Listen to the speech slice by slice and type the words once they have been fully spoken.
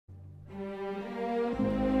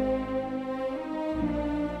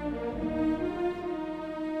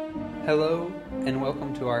Hello and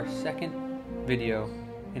welcome to our second video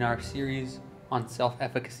in our series on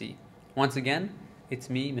self-efficacy. Once again, it's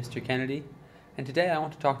me, Mr. Kennedy, and today I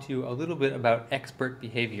want to talk to you a little bit about expert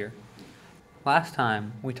behavior. Last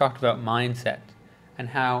time we talked about mindset and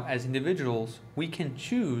how as individuals we can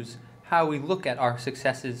choose how we look at our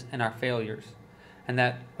successes and our failures, and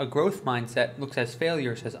that a growth mindset looks at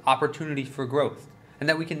failures as opportunity for growth, and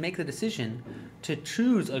that we can make the decision to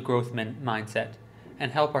choose a growth mindset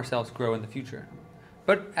and help ourselves grow in the future.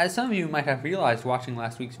 But as some of you might have realized watching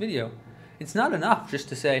last week's video, it's not enough just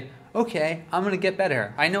to say, okay, I'm going to get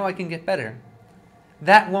better. I know I can get better.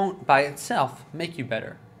 That won't by itself make you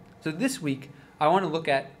better. So this week, I want to look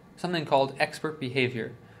at something called expert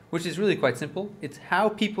behavior, which is really quite simple. It's how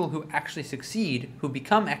people who actually succeed, who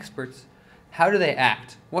become experts, how do they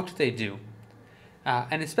act? What do they do?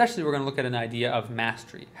 And especially we're going to look at an idea of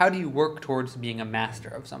mastery. How do you work towards being a master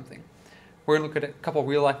of something? We're going to look at a couple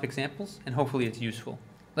real-life examples, and hopefully it's useful.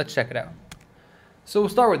 Let's check it out. So we'll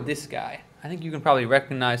start with this guy. I think you can probably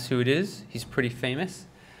recognize who it is. He's pretty famous.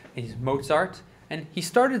 He's Mozart, and he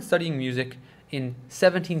started studying music in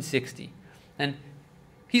 1760. And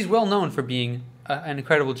he's well known for being an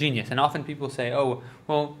incredible genius. And often people say, oh,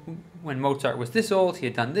 well, when Mozart was this old, he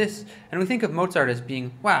had done this. And we think of Mozart as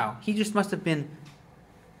being, wow, he just must have been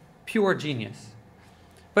pure genius.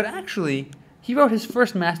 But actually, he wrote his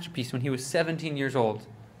first masterpiece when he was 17 years old.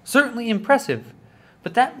 Certainly impressive,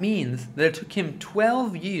 but that means that it took him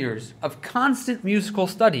 12 years of constant musical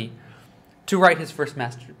study to write his first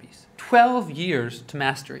masterpiece. 12 years to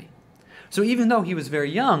mastery. So even though he was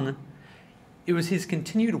very young, it was his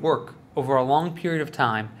continued work over a long period of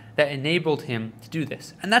time that enabled him to do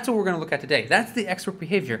this. And that's what we're going to look at today. That's the expert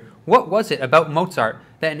behavior. What was it about Mozart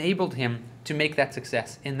that enabled him to make that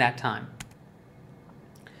success in that time?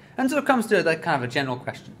 And so it comes to that kind of a general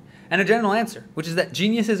question and a general answer, which is that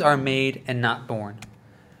geniuses are made and not born.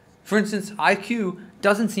 For instance, IQ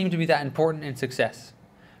doesn't seem to be that important in success.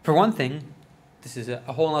 For one thing, this is a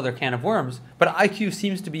whole other can of worms, but IQ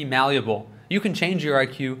seems to be malleable. You can change your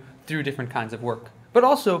IQ through different kinds of work. But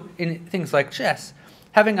also in things like chess,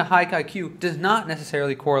 having a high IQ does not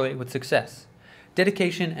necessarily correlate with success.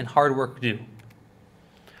 Dedication and hard work do.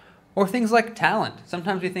 Or things like talent.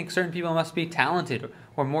 Sometimes we think certain people must be talented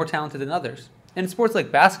or more talented than others. And in sports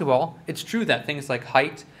like basketball, it's true that things like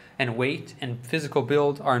height and weight and physical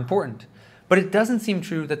build are important. But it doesn't seem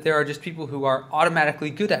true that there are just people who are automatically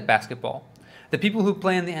good at basketball. The people who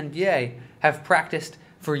play in the NBA have practiced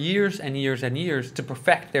for years and years and years to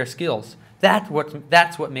perfect their skills. That's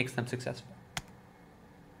what makes them successful.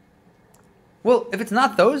 Well, if it's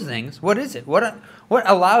not those things, what is it? What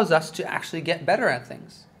allows us to actually get better at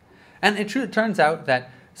things? And it turns out that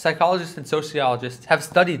psychologists and sociologists have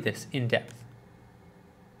studied this in depth.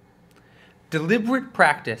 Deliberate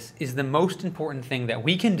practice is the most important thing that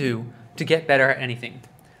we can do to get better at anything.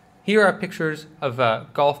 Here are pictures of a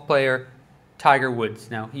golf player, Tiger Woods.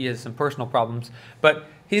 Now, he has some personal problems, but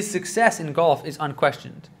his success in golf is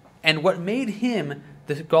unquestioned. And what made him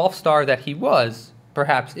the golf star that he was,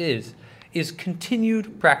 perhaps is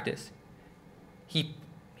continued practice. He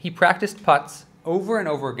practiced putts over and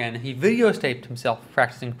over again. He videotaped himself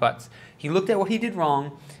practicing putts. He looked at what he did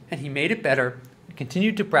wrong, and he made it better, and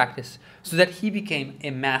continued to practice, so that he became a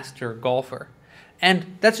master golfer.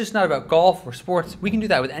 And that's just not about golf or sports. We can do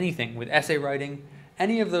that with anything, with essay writing,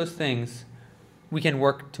 any of those things. We can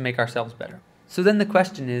work to make ourselves better. So then the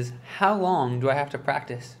question is, how long do I have to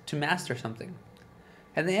practice to master something?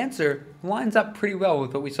 And the answer lines up pretty well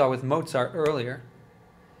with what we saw with Mozart earlier.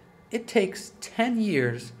 It takes 10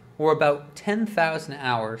 years or about 10,000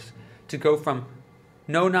 hours to go from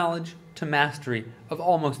no knowledge to mastery of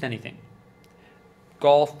almost anything.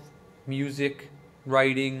 Golf, music,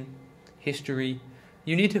 writing, history.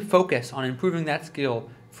 You need to focus on improving that skill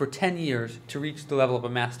for 10 years to reach the level of a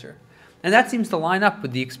master. And that seems to line up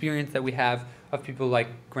with the experience that we have of people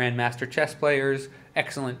like grandmaster chess players,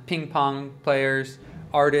 excellent ping pong players,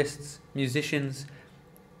 artists, musicians.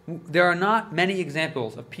 There are not many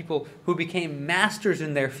examples of people who became masters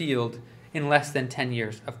in their field in less than 10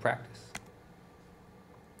 years of practice.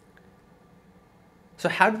 So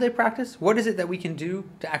how do they practice? What is it that we can do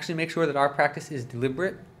to actually make sure that our practice is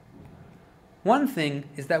deliberate? One thing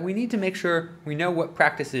is that we need to make sure we know what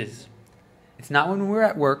practice is. It's not when we're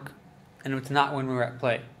at work, and it's not when we're at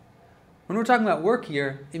play. When we're talking about work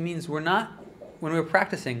here, it means when we're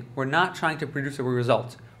practicing, we're not trying to produce a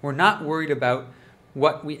result. We're not worried about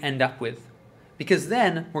what we end up with. Because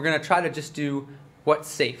then we're going to try to just do what's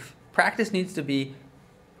safe. Practice needs to be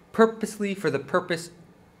purposely for the purpose.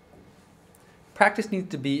 Practice needs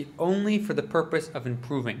to be only for the purpose of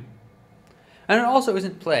improving. And it also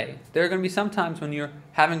isn't play. There are going to be some times when you're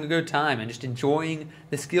having a good time and just enjoying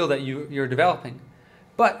the skill that you're developing.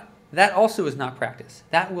 But that also is not practice.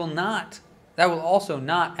 That will also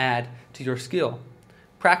not add to your skill.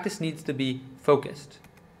 Practice needs to be focused.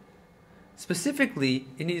 Specifically,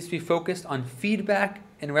 it needs to be focused on feedback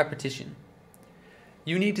and repetition.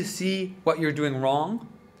 You need to see what you're doing wrong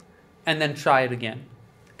and then try it again.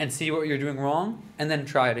 And see what you're doing wrong and then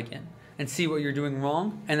try it again. And see what you're doing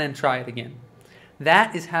wrong and then try it again.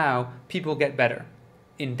 That is how people get better.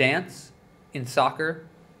 In dance, in soccer,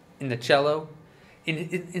 in the cello,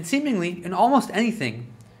 in seemingly in almost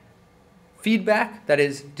anything. Feedback, that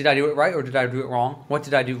is, did I do it right or did I do it wrong? What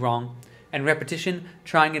did I do wrong? And repetition,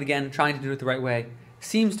 trying it again, trying to do it the right way,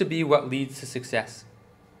 seems to be what leads to success.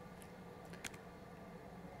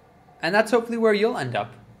 And that's hopefully where you'll end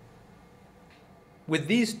up. With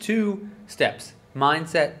these two steps,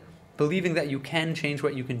 mindset, believing that you can change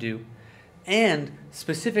what you can do, and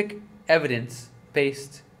specific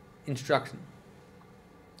evidence-based instruction.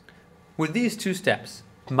 With these two steps,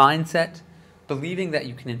 mindset, believing that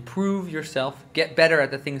you can improve yourself, get better at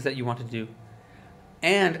the things that you want to do,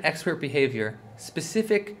 and expert behavior,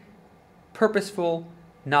 specific, purposeful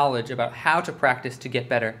knowledge about how to practice to get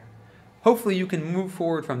better. Hopefully you can move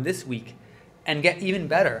forward from this week and get even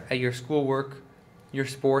better at your schoolwork, your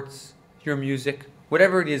sports, your music,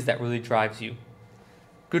 whatever it is that really drives you.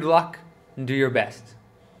 Good luck and do your best.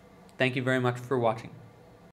 Thank you very much for watching.